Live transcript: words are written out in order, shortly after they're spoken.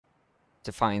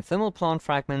To find thermal plant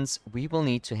fragments, we will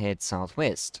need to head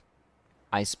southwest.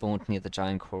 I spawned near the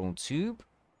giant coral tube.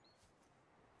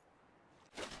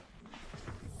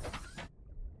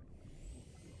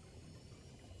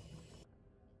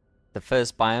 The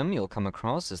first biome you'll come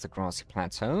across is the grassy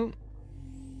plateau.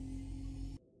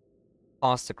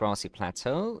 Past the grassy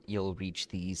plateau, you'll reach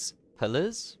these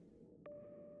pillars.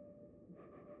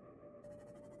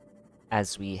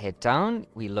 As we head down,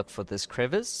 we look for this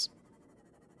crevice.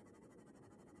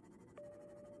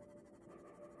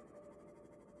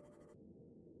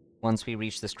 Once we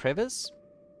reach this crevice,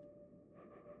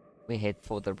 we head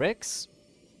for the wrecks.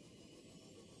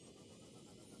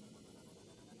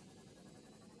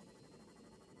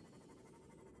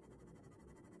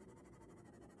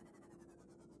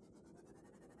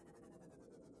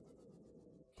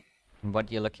 And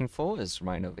what you're looking for is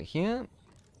right over here.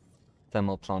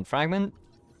 Thermal plant fragment.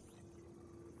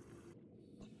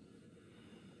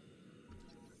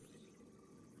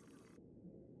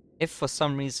 If for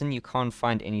some reason you can't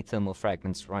find any thermal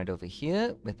fragments right over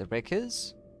here where the wreck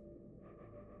is,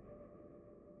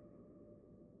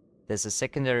 there's a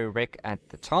secondary wreck at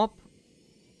the top.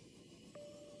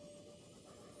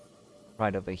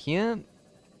 Right over here.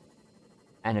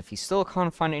 And if you still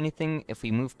can't find anything, if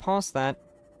we move past that,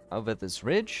 over this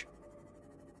ridge,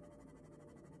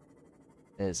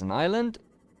 there's an island.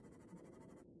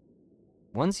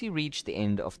 Once you reach the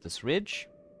end of this ridge,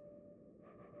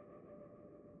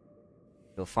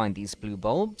 you'll find these blue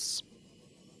bulbs.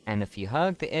 And if you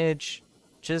hug the edge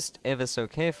just ever so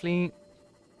carefully,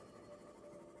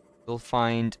 you'll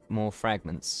find more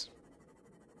fragments.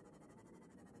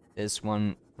 There's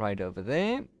one right over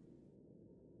there.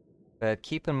 But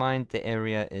keep in mind the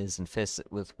area is infested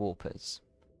with warpers.